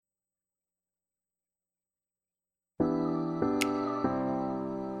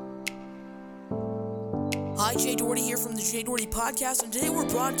Hi, Jay Doherty here from the Jay Doherty Podcast, and today we're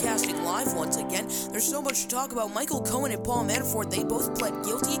broadcasting live once again. There's so much to talk about. Michael Cohen and Paul Manafort, they both pled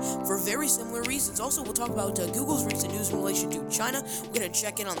guilty for very similar reasons. Also, we'll talk about Google's recent news in relation to China. We're going to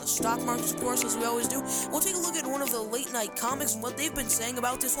check in on the stock markets, of course, as we always do. We'll take a look at one of the late-night comics and what they've been saying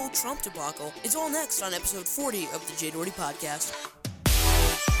about this whole Trump debacle. It's all next on episode 40 of the Jay Doherty Podcast.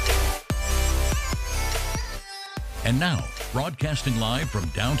 And now, broadcasting live from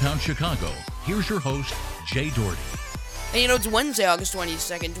downtown Chicago, here's your host, Jay Doherty. And it's Wednesday, August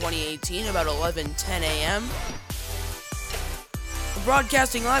 22nd, 2018, about 11:10 a.m. We're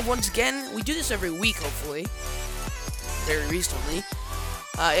broadcasting live once again. We do this every week, hopefully. Very recently.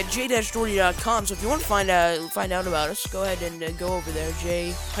 At j-doherty.com, so if you want to find out about us, go ahead and go over there,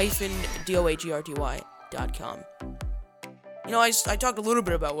 j-doherty.com. I talked a little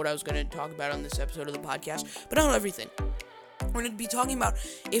bit about what I was going to talk about on this episode of the podcast, but not everything. We're going to be talking about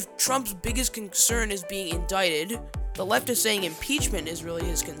if Trump's biggest concern is being indicted. The left is saying impeachment is really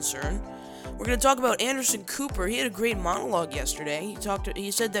his concern. We're going to talk about Anderson Cooper. He had a great monologue yesterday.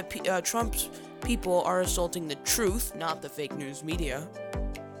 He said that Trump's people are assaulting the truth, not the fake news media.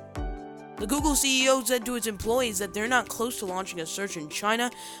 The Google CEO said to its employees that they're not close to launching a search in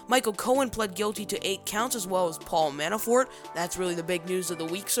China. Michael Cohen pled guilty to 8 counts, as well as Paul Manafort. That's really the big news of the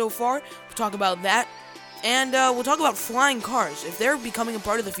week so far. We'll talk about that. And we'll talk about flying cars, if they're becoming a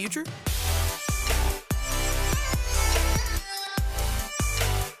part of the future.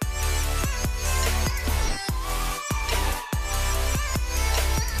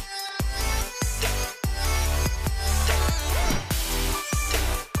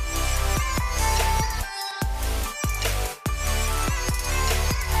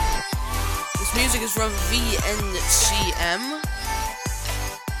 This music is from VNCM.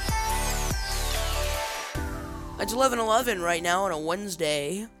 It's 11:11 right now on a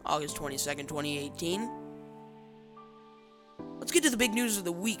Wednesday, August 22nd, 2018. Let's get to the big news of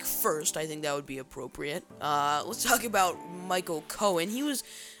the week first. I think that would be appropriate. Let's talk about Michael Cohen. He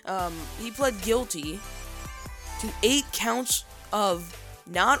pled guilty to 8 counts of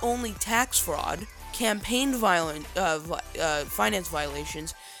not only tax fraud, campaign finance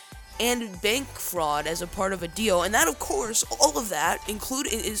violations, and bank fraud as a part of a deal. And that, of course, all of that,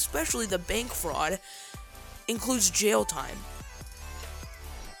 especially the bank fraud, includes jail time.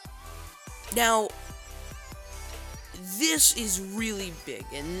 Now, this is really big,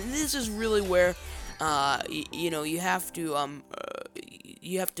 and this is really where, you have to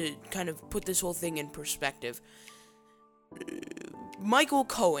kind of put this whole thing in perspective. Michael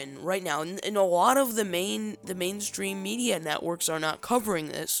Cohen, right now, and a lot of the mainstream media networks are not covering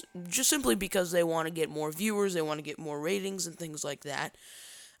this, just simply because they want to get more viewers, they want to get more ratings, and things like that.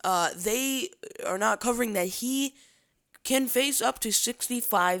 They are not covering that he can face up to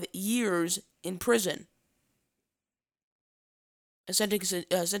 65 years in prison. A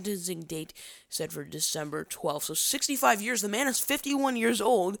sentencing date set for December 12th. So 65 years. The man is 51 years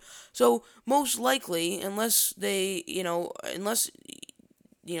old. So most likely, unless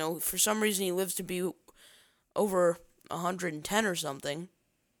for some reason he lives to be over 110 or something,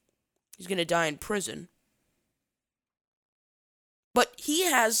 he's going to die in prison. But he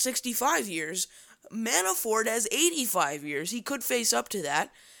has 65 years. Manafort has 85 years. He could face up to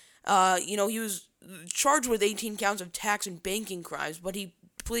that. He was charged with 18 counts of tax and banking crimes, but he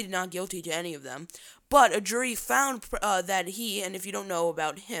pleaded not guilty to any of them. But a jury found that he, and if you don't know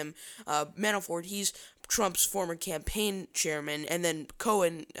about him, Manafort, he's Trump's former campaign chairman, and then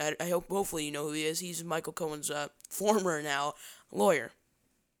Cohen, hopefully you know who he is. He's Michael Cohen's former now lawyer.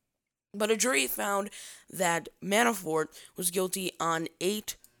 But a jury found that Manafort was guilty on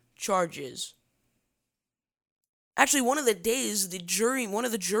 8 charges. Actually, one of the days, one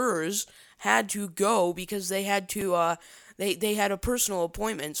of the jurors had to go because they had to, they had a personal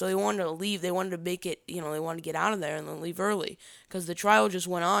appointment, so they wanted to leave. They wanted to make it, they wanted to get out of there and then leave early because the trial just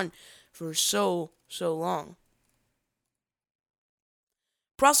went on for so long.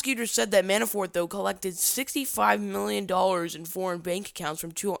 Prosecutors said that Manafort, though, collected $65 million in foreign bank accounts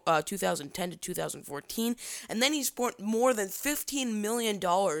from 2010 to 2014, and then he spent more than $15 million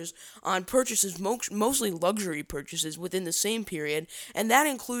on purchases, mostly luxury purchases, within the same period, and that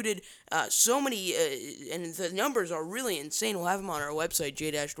included so many, and the numbers are really insane. We'll have them on our website,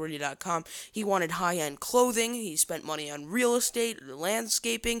 j-doherty.com. He wanted high-end clothing, he spent money on real estate,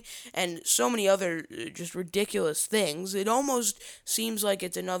 landscaping, and so many other just ridiculous things. It almost seems like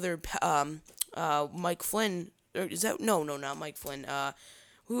it's another Mike Flynn, or is that, no, not Mike Flynn,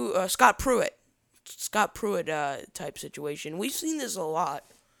 Scott Pruitt type situation. We've seen this a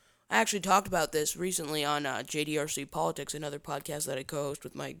lot. I actually talked about this recently on JDRC Politics, another podcast that I co-host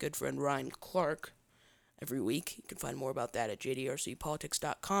with my good friend Ryan Clark. every week. You can find more about that at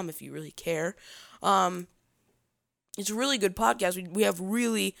jdrcpolitics.com if you really care. It's a really good podcast. We have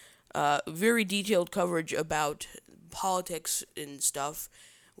really very detailed coverage about politics and stuff.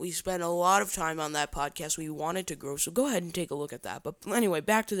 We spent a lot of time on that podcast. We wanted to grow, so go ahead and take a look at that. But anyway,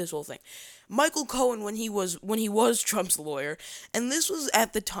 back to this whole thing. Michael Cohen, when he was Trump's lawyer, and this was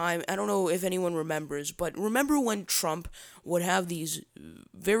at the time, I don't know if anyone remembers, but remember when Trump would have these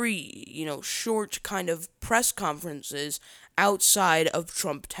very, short kind of press conferences outside of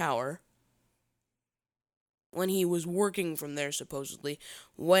Trump Tower? When he was working from there, supposedly,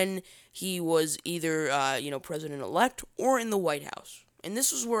 when he was either, president-elect or in the White House. And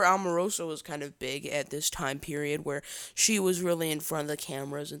this is where Omarosa was kind of big at this time period, where she was really in front of the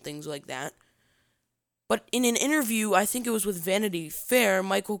cameras and things like that. But in an interview, I think it was with Vanity Fair,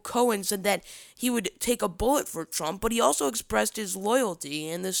 Michael Cohen said that he would take a bullet for Trump, but he also expressed his loyalty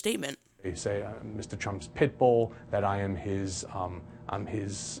in this statement. They say Mr. Trump's pit bull, that I'm his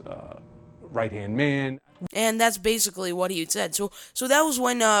right-hand man. And that's basically what he said. So that was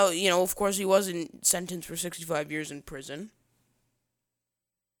when, of course, he wasn't sentenced for 65 years in prison.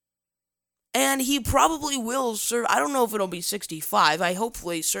 And he probably will serve, I don't know if it'll be 65. I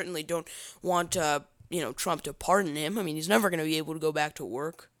certainly don't want, Trump to pardon him. I mean, he's never going to be able to go back to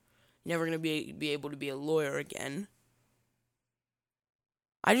work. Never going to be able to be a lawyer again.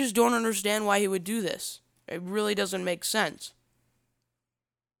 I just don't understand why he would do this. It really doesn't make sense.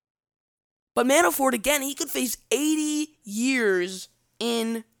 But Manafort, again, he could face 80 years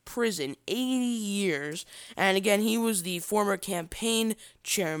in prison. 80 years. And again, he was the former campaign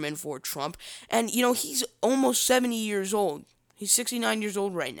chairman for Trump. And, he's almost 70 years old. He's 69 years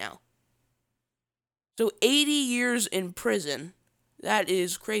old right now. So 80 years in prison, that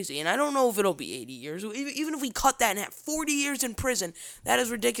is crazy. And I don't know if it'll be 80 years. Even if we cut that in half, 40 years in prison, that is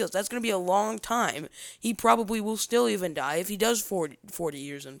ridiculous. That's going to be a long time. He probably will still even die if he does 40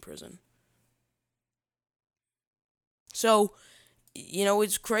 years in prison. So,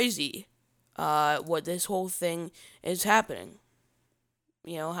 it's crazy what this whole thing is happening.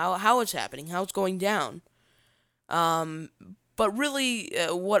 How it's happening, how it's going down. But really,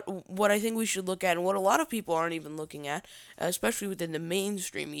 what I think we should look at, and what a lot of people aren't even looking at, especially within the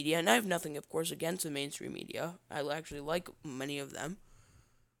mainstream media, and I have nothing, of course, against the mainstream media. I actually like many of them.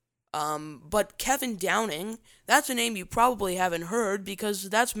 But Kevin Downing, that's a name you probably haven't heard because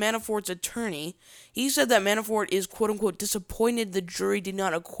that's Manafort's attorney. He said that Manafort is quote-unquote disappointed the jury did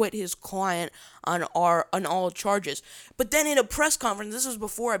not acquit his client on all charges. But then in a press conference, this was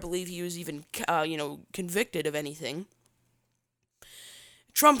before I believe he was even, convicted of anything,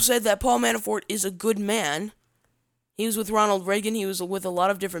 Trump said that Paul Manafort is a good man. He was with Ronald Reagan. He was with a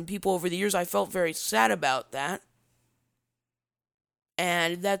lot of different people over the years. I felt very sad about that.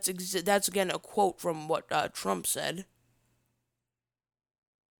 And that's again a quote from what Trump said.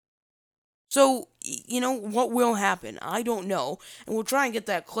 So, what will happen? I don't know. And we'll try and get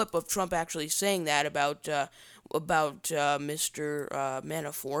that clip of Trump actually saying that about Mr.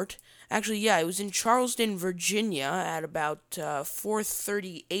 Manafort. Actually, yeah, it was in Charleston, Virginia at about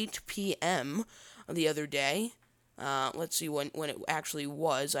 4:38 p.m. the other day. Let's see when it actually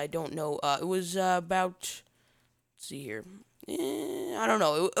was. I don't know. It was about, let's see here. I don't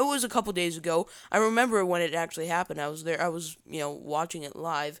know. It was a couple days ago. I remember when it actually happened. I was there. I was, watching it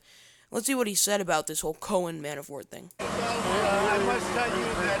live. Let's see what he said about this whole Cohen Manafort thing. I must tell you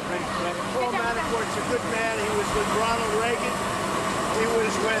that Paul Manafort's a good man. He was with Ronald Reagan. He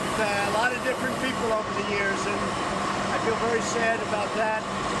was with a lot of different people over the years, and I feel very sad about that.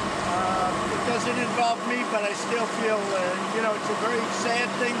 It doesn't involve me, but I still feel, it's a very sad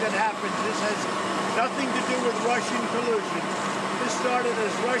thing that happens. This has nothing to do with Russian collusion. This started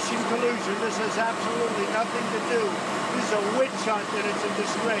as Russian collusion. This has absolutely nothing to do. This is a witch hunt, and it's a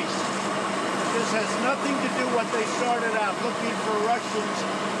disgrace. This has nothing to do what they started out, looking for Russians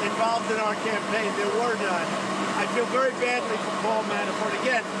involved in our campaign. There were none. I feel very badly for Paul Manafort.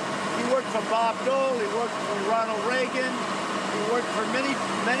 Again, he worked for Bob Dole. He worked for Ronald Reagan. He worked for many,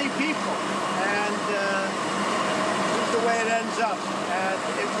 many people. And this is the way it ends up. And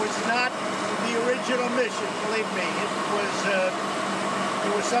it was not the original mission, believe me.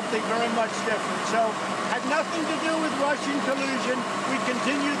 It was something very much different. So, had nothing to do with Russian collusion. We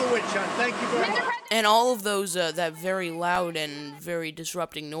continue the witch hunt. Thank you very much. And all of those, that very loud and very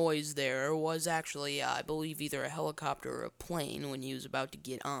disrupting noise there was actually, I believe, either a helicopter or a plane when he was about to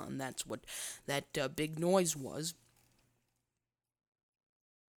get on. That's what that big noise was.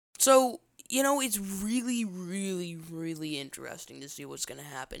 So, it's really, really, really interesting to see what's going to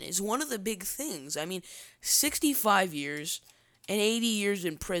happen. It's one of the big things. I mean, 65 years, and 80 years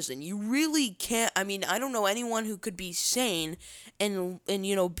in prison. You really can't, I mean, I don't know anyone who could be sane and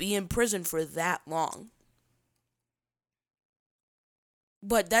be in prison for that long.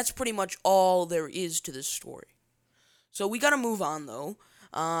 But that's pretty much all there is to this story. So we gotta move on, though.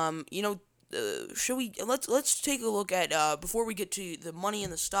 Let's take a look at, before we get to the money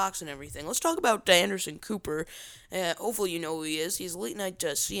and the stocks and everything, let's talk about Anderson Cooper. Hopefully you know who he is. He's a late-night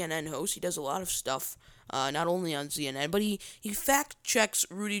CNN host. He does a lot of stuff, not only on CNN, but he fact-checks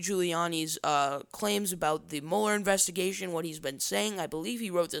Rudy Giuliani's claims about the Mueller investigation, what he's been saying. I believe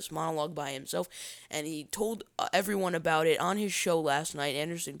he wrote this monologue by himself, and he told everyone about it on his show last night,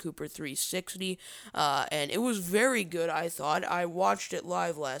 Anderson Cooper 360, and it was very good, I thought. I watched it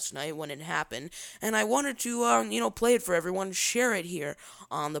live last night when it happened, and I wanted to, play it for everyone, share it here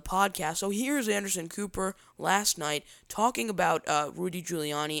on the podcast. So here's Anderson Cooper last night talking about Rudy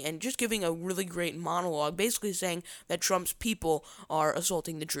Giuliani and just giving a really great monologue, basically saying that Trump's people are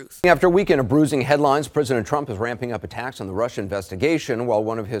assaulting the truth. After a weekend of bruising headlines, President Trump is ramping up attacks on the Russia investigation while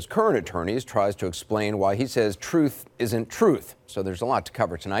one of his current attorneys tries to explain why he says truth isn't truth. So there's a lot to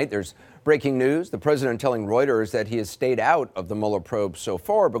cover tonight. There's breaking news. The president telling Reuters that he has stayed out of the Mueller probe so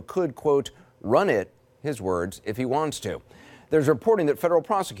far, but could, quote, run it, his words, if he wants to. There's reporting that federal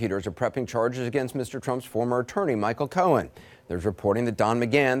prosecutors are prepping charges against Mr. Trump's former attorney, Michael Cohen. There's reporting that Don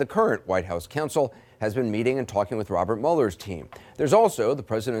McGahn, the current White House counsel, has been meeting and talking with Robert Mueller's team. There's also the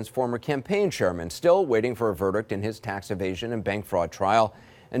president's former campaign chairman still waiting for a verdict in his tax evasion and bank fraud trial,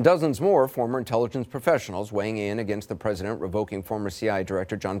 and dozens more former intelligence professionals weighing in against the president revoking former CIA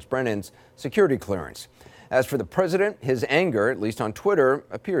Director John Brennan's security clearance. As for the president, his anger, at least on Twitter,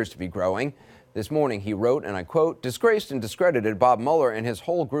 appears to be growing. This morning he wrote, and I quote, "Disgraced and discredited Bob Mueller and his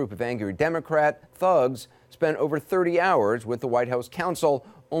whole group of angry Democrat thugs spent over 30 hours with the White House counsel,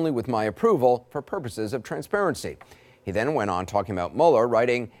 only with my approval, for purposes of transparency." He then went on talking about Mueller,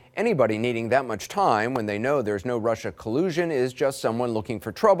 writing, "Anybody needing that much time when they know there's no Russia collusion is just someone looking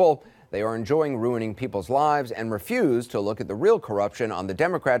for trouble. They are enjoying ruining people's lives and refuse to look at the real corruption on the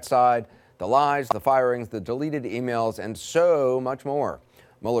Democrat side, the lies, the firings, the deleted emails, and so much more.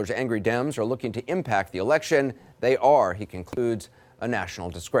 Mueller's angry Dems are looking to impact the election. They are," he concludes, "a national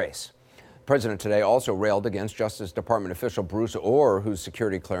disgrace." The president today also railed against Justice Department official Bruce Orr, whose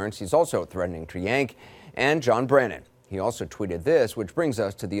security clearance he's also threatening to yank, and John Brennan. He also tweeted this, which brings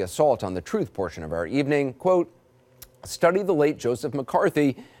us to the assault on the truth portion of our evening. Quote, "Study the late Joseph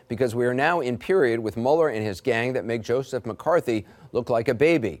McCarthy, because we are now in period with Mueller and his gang that make Joseph McCarthy look like a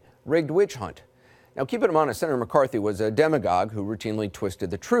baby. Rigged witch hunt." Now, keep it honest, Senator McCarthy was a demagogue who routinely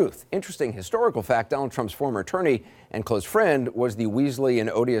twisted the truth. Interesting historical fact, Donald Trump's former attorney and close friend was the Weasley and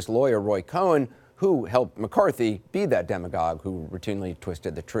odious lawyer Roy Cohen, who helped McCarthy be that demagogue who routinely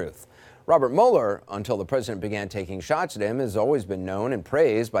twisted the truth. Robert Mueller, until the president began taking shots at him, has always been known and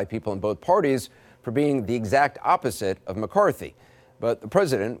praised by people in both parties for being the exact opposite of McCarthy. But the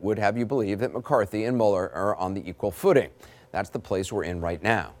president would have you believe that McCarthy and Mueller are on the equal footing. That's the place we're in right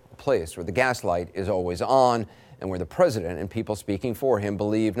now. Place where the gaslight is always on and where the president and people speaking for him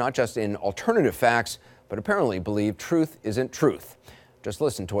believe not just in alternative facts, but apparently believe truth isn't truth. Just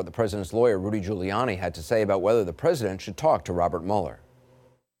listen to what the president's lawyer, Rudy Giuliani, had to say about whether the president should talk to Robert Mueller.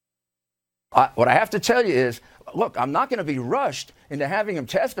 What I have to tell you is, look, I'm not going to be rushed into having him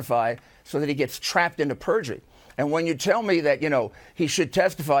testify so that he gets trapped into perjury. And when you tell me that, he should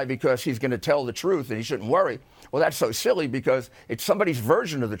testify because he's going to tell the truth and he shouldn't worry, well, that's so silly because it's somebody's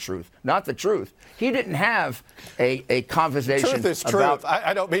version of the truth, not the truth. He didn't have a conversation. Truth is truth.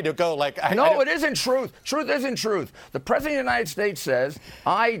 I don't mean to go like... No, it isn't truth. Truth isn't truth. The President of the United States says,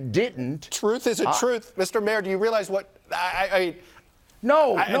 I didn't... Truth isn't truth. Mr. Mayor, do you realize what...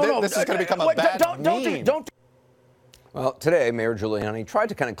 No. This is going to become a bad meme. Don't. Well, today, Mayor Giuliani tried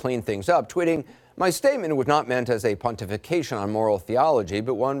to kind of clean things up, tweeting, "My statement was not meant as a pontification on moral theology,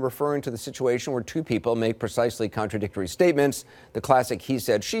 but one referring to the situation where two people make precisely contradictory statements, the classic he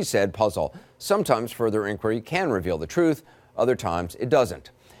said, she said puzzle. Sometimes further inquiry can reveal the truth, other times it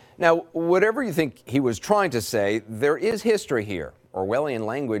doesn't." Now, whatever you think he was trying to say, there is history here. Orwellian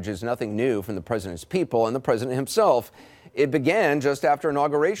language is nothing new from the president's people and the president himself. It began just after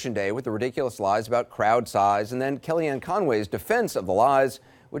Inauguration Day with the ridiculous lies about crowd size and then Kellyanne Conway's defense of the lies,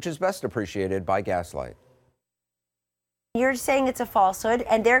 which is best appreciated by gaslight. You're saying it's a falsehood,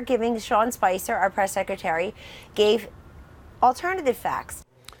 and they're giving Sean Spicer, our press secretary, gave alternative facts.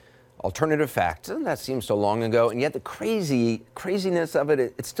 Alternative facts, and that seems so long ago, and yet the craziness of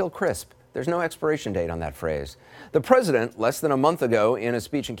it, it's still crisp. There's no expiration date on that phrase. The president, less than a month ago, in a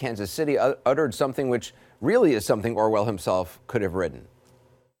speech in Kansas City, uttered something which really is something Orwell himself could have written.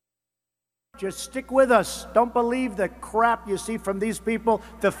 Just stick with us. Don't believe the crap you see from these people,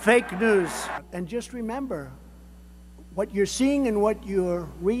 the fake news. And just remember, what you're seeing and what you're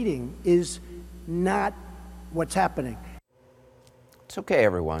reading is not what's happening. It's okay,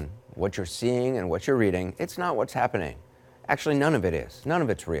 everyone. What you're seeing and what you're reading, it's not what's happening. Actually, none of it is. None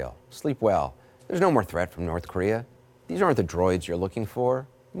of it's real. Sleep well. There's no more threat from North Korea. These aren't the droids you're looking for.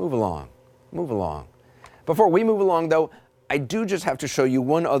 Move along. Move along. Before we move along, though, I do just have to show you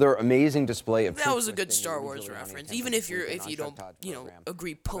one other amazing display of. That was a good Star Wars reference, even if you don't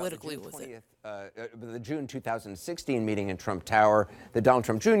agree politically with it. The June 2016 meeting in Trump Tower that Donald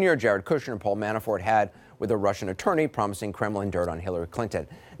Trump Jr., Jared Kushner, and Paul Manafort had with a Russian attorney promising Kremlin dirt on Hillary Clinton.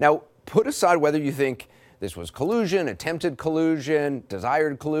 Now, put aside whether you think this was collusion, attempted collusion,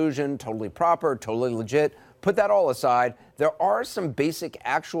 desired collusion, totally proper, totally legit. Put that all aside. There are some basic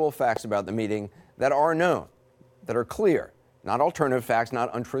actual facts about the meeting that are known, that are clear. Not alternative facts,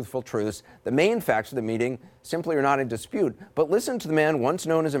 not untruthful truths. The main facts of the meeting simply are not in dispute. But listen to the man once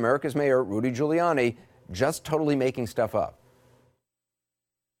known as America's mayor, Rudy Giuliani, just totally making stuff up.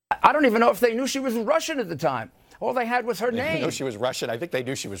 I don't even know if they knew she was Russian at the time. All they had was her name. They knew she was Russian. I think they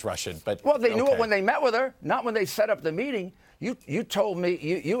knew she was Russian, but well, they knew okay. it when they met with her, not when they set up the meeting. You told me,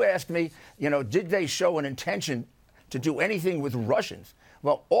 you asked me, did they show an intention to do anything with Russians?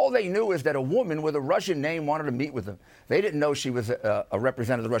 Well, all they knew is that a woman with a Russian name wanted to meet with them. They didn't know she was a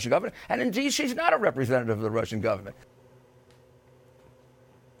representative of the Russian government, and indeed, she's not a representative of the Russian government.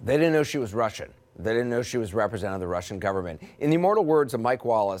 They didn't know she was Russian. They didn't know she was representative of the Russian government. In the immortal words of Mike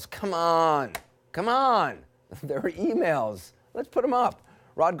Wallace, come on. There are emails. Let's put them up.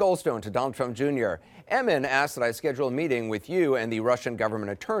 Rod Goldstone to Donald Trump Jr. Emin asked that I schedule a meeting with you and the Russian government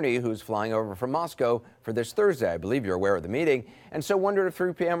attorney who's flying over from Moscow for this Thursday. I believe you're aware of the meeting, and so wondered if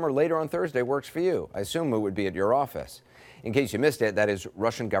 3 p.m. or later on Thursday works for you. I assume it would be at your office. In case you missed it, that is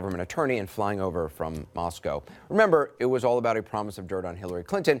Russian government attorney and flying over from Moscow. Remember, it was all about a promise of dirt on Hillary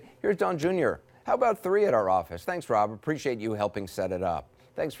Clinton. Here's Don Jr. How about 3 at our office? Thanks, Rob. Appreciate you helping set it up.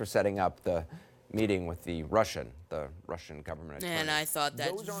 Thanks for setting up the meeting with the Russian government attorney. And I thought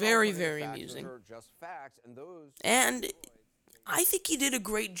that's very, very amusing. And I think he did a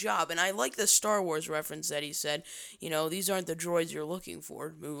great job, and I like the Star Wars reference that he said, these aren't the droids you're looking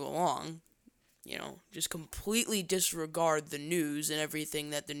for, move along. Just completely disregard the news and everything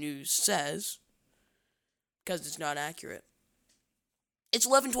that the news says, because it's not accurate. It's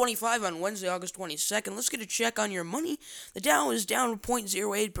 11:25 on Wednesday, August 22nd. Let's get a check on your money. The Dow is down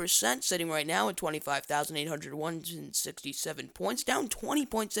 0.08%, sitting right now at 25,801.67 points, down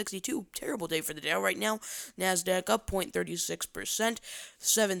 20.62. Terrible day for the Dow right now. Nasdaq up 0.36%,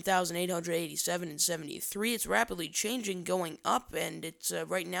 7,887.73. It's rapidly changing, going up, and it's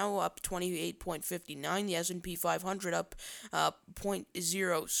right now up 28.59. The S&P 500 up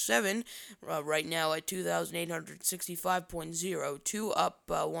 0.07, right now at 2,865.02. Up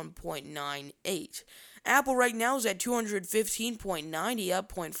 1.98. Apple right now is at 215.90,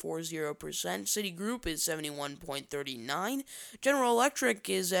 up 0.40%. Citigroup is 71.39. General Electric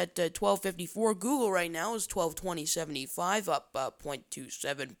is at 12.54. Google right now is 1220.75, up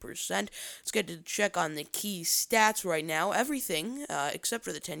 0.27%. Let's get to check on the key stats right now. Everything except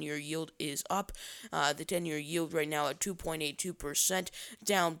for the 10-year yield is up. The 10-year yield right now at 2.82%,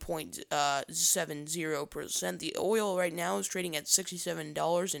 down 0.70%. The oil right now is trading at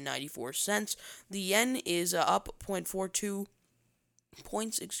 $67.94. The yen is up 0.42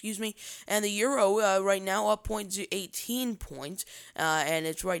 points, and the euro right now up 0.18 points, and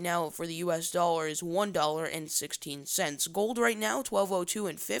it's right now for the US dollar is $1.16. Gold right now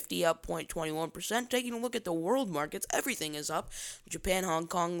 $12.02.50, up 0.21%. Taking a look at the world markets, everything is up. Japan, Hong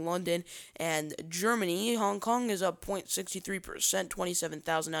Kong, London, and Germany. Hong Kong is up 0.63%,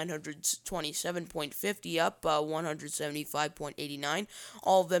 27,927.50, up 175.89.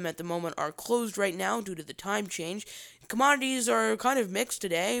 All of them at the moment are closed right now due to the time change. Commodities are kind of mixed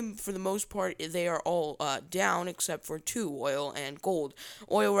today. For the most part, they are all down except for 2, oil and gold.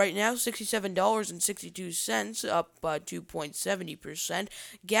 Oil right now, $67.62, up 2.70%.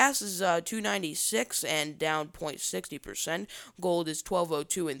 Gas is $2.96 and down 0.60%. Gold is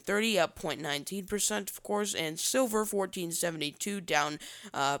 $12.02.30, up 0.19%, of course. And silver, $14.72, down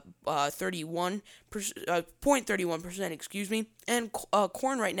 0.31%, and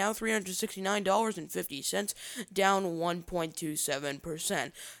corn right now, $369.50, down 1.27%.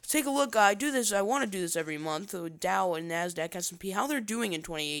 Let's take a look. I want to do this every month. Dow and Nasdaq, S&P, how they're doing in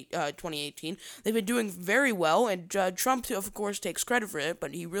 2018. They've been doing very well, and Trump, of course, takes credit for it,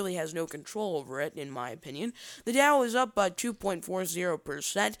 but he really has no control over it, in my opinion. The Dow is up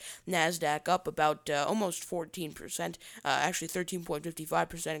 2.40%. Nasdaq up about almost 14%, actually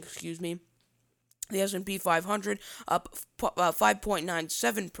 13.55%, The S&P 500 up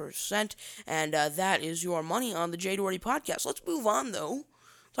 5.97%, and that is your money on the Jay Doherty podcast. Let's move on, though.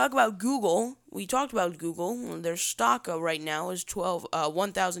 Talk about Google. We talked about Google. Their stock right now is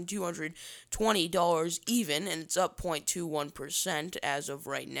 $1,220 even, and it's up 0.21% as of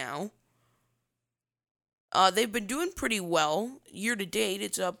right now. They've been doing pretty well. Year to date,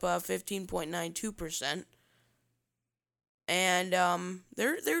 it's up 15.92%. And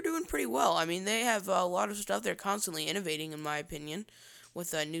they're doing pretty well. I mean, they have a lot of stuff. They're constantly innovating, in my opinion,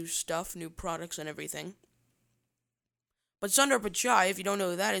 with new stuff, new products, and everything. But Sundar Pichai, if you don't know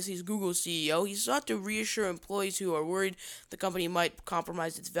who that is, he's Google's CEO. He sought to reassure employees who are worried the company might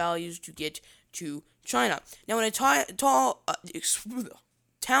compromise its values to get to China. Now, in a town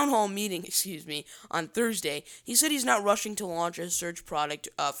hall meeting, on Thursday, he said he's not rushing to launch a search product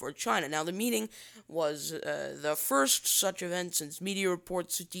for China. Now, the meeting was the first such event since media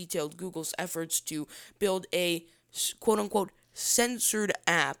reports detailed Google's efforts to build a quote-unquote censored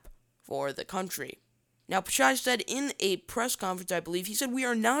app for the country. Now, Pichai said in a press conference, I believe, he said, "We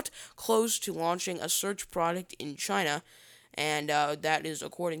are not close to launching a search product in China," and that is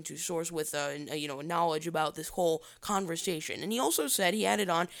according to source with knowledge about this whole conversation. And he also said, he added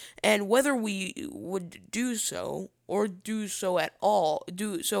on, "And whether we would do so or do so at all,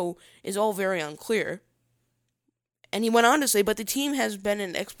 is all very unclear." And he went on to say, "But the team has been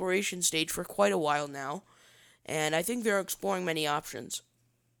in exploration stage for quite a while now, and I think they're exploring many options."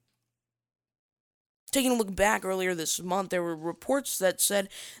 Taking a look back earlier this month, there were reports that said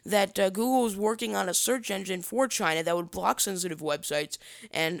that Google was working on a search engine for China that would block sensitive websites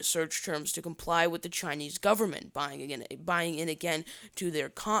and search terms to comply with the Chinese government, buying in again to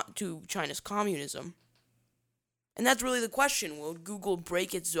China's communism. And that's really the question: will Google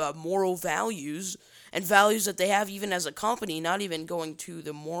break its moral values and values that they have even as a company, not even going to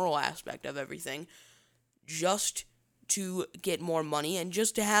the moral aspect of everything, just to get more money and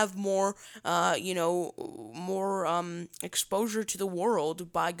just to have more exposure to the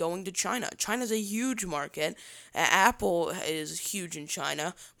world by going to China? China's a huge market. Apple is huge in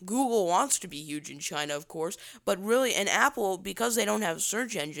China. Google wants to be huge in China, of course. But really, and Apple, because they don't have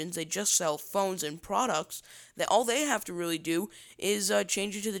search engines, they just sell phones and products, that all they have to really do is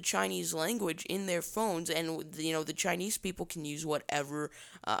change it to the Chinese language in their phones, and the Chinese people can use whatever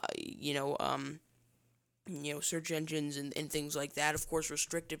search engines and things like that, of course,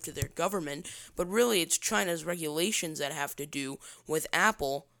 restrictive to their government, but really it's China's regulations that have to do with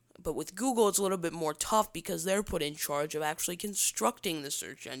Apple. But with Google, it's a little bit more tough because they're put in charge of actually constructing the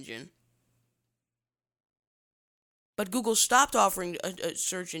search engine. But Google stopped offering a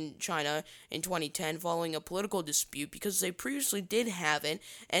search in China in 2010 following a political dispute, because they previously did have it,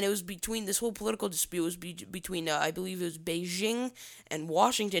 and it was this whole political dispute was between, I believe it was Beijing and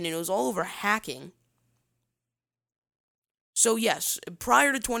Washington, and it was all over hacking. So yes,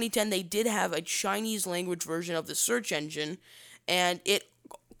 prior to 2010, they did have a Chinese language version of the search engine, and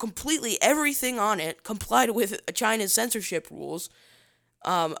everything on it complied with China's censorship rules,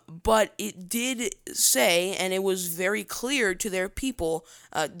 but it did say, and it was very clear to their people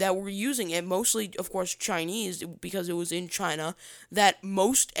that were using it, mostly, of course, Chinese, because it was in China, that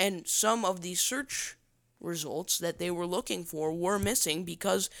most and some of the search results that they were looking for were missing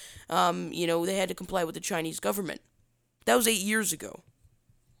because, they had to comply with the Chinese government. That was 8 years ago.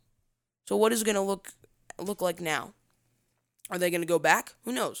 So what is it going to look like now? Are they going to go back?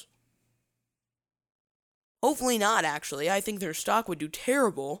 Who knows? Hopefully not, actually. I think their stock would do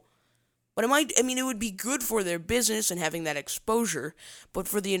terrible. But it would be good for their business and having that exposure. But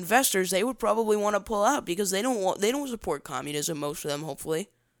for the investors, they would probably want to pull out because they don't support communism, most of them,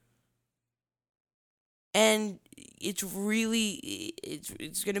 hopefully. And it's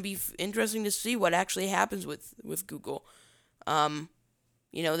going to be interesting to see what actually happens with Google.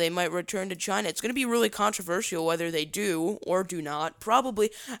 They might return to China. It's going to be really controversial whether they do or do not.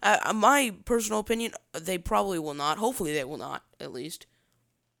 Probably, my personal opinion, they probably will not. Hopefully they will not, at least.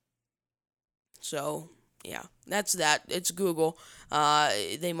 So, yeah, that's that. It's Google.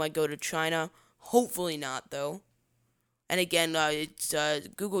 They might go to China. Hopefully not, though. And again,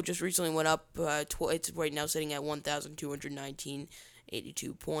 Google just recently went up. It's right now sitting at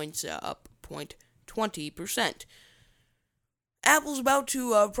 1,219.82 points, up 0.20%. Apple's about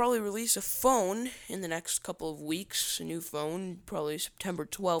to probably release a phone in the next couple of weeks. A new phone, probably September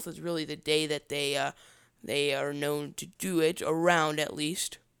 12th is really the day that they are known to do it, around at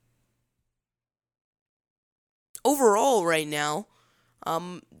least. Overall, right now,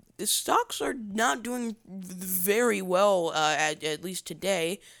 the stocks are not doing very well, at least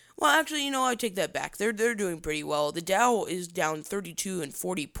today. Well, actually, I take that back. They're doing pretty well. The Dow is down 32 and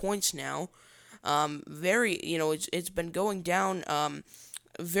 40 points now. very, it's been going down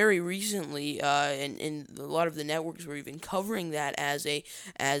very recently, and a lot of the networks were even covering that as a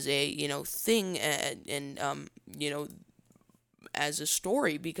thing, and as a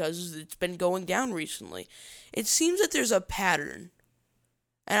story, because it's been going down recently. It seems that there's a pattern,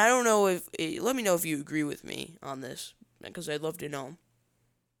 and I don't know if let me know if you agree with me on this, because I'd love to know.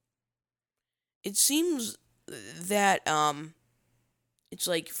 It seems that it's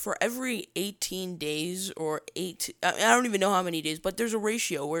like for every 18 days or I don't even know how many days, but there's a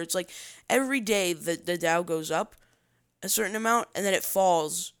ratio where it's like every day the Dow goes up a certain amount, and then it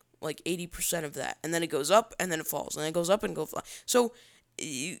falls like 80% of that, and then it goes up, and then it falls, and then it goes up and goes flat. So,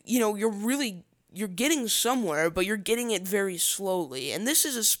 you're getting somewhere, but you're getting it very slowly. And this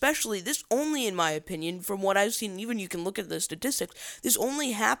only in my opinion, from what I've seen, even you can look at the statistics, this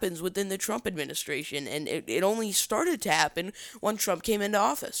only happens within the Trump administration, and it only started to happen when Trump came into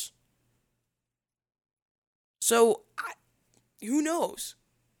office. So, who knows?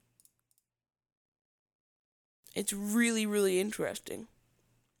 It's really, really interesting.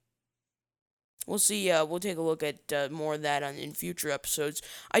 We'll see. We'll take a look at more of that in future episodes.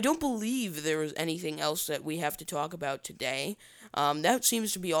 I don't believe there was anything else that we have to talk about today. That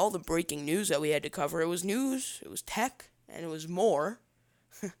seems to be all the breaking news that we had to cover. It was news, it was tech, and it was more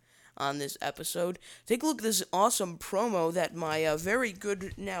on this episode. Take a look at this awesome promo that my very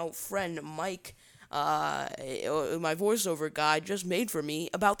good now friend Mike, my voiceover guy, just made for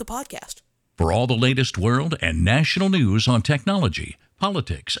me about the podcast. For all the latest world and national news on technology,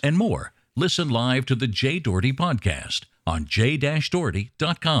 politics, and more, listen live to the Jay Doherty Podcast on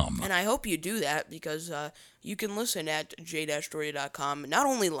j-doherty.com. And I hope you do that, because you can listen at j-doherty.com. Not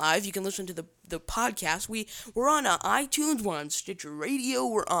only live, you can listen to the podcast. We're on iTunes, we're on Stitcher Radio,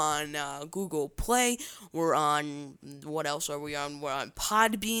 we're on Google Play, we're on, what else are we on? We're on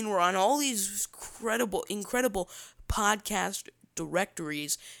Podbean, we're on all these incredible podcast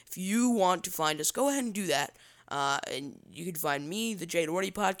directories. If you want to find us, go ahead and do that. And you can find me, the Jay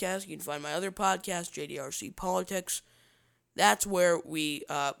Doherty Podcast. You can find my other podcast, JDRC Politics. That's where we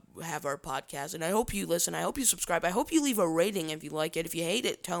have our podcast. And I hope you listen. I hope you subscribe. I hope you leave a rating if you like it. If you hate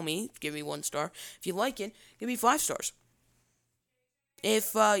it, tell me. Give me 1 star. If you like it, give me 5 stars.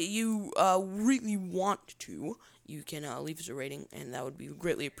 If you really want to, you can leave us a rating, and that would be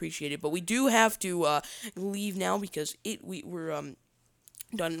greatly appreciated. But we do have to leave now, because we're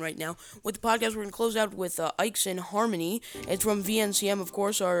done right now with the podcast. We're going to close out with Ike's in Harmony. It's from VNCM, of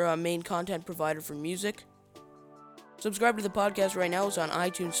course, our main content provider for music. Subscribe to the podcast right now. It's on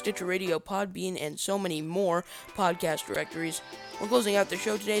iTunes, Stitcher Radio, Podbean, and so many more podcast directories. We're closing out the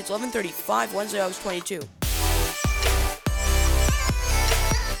show today. It's 11:35, Wednesday, August 22.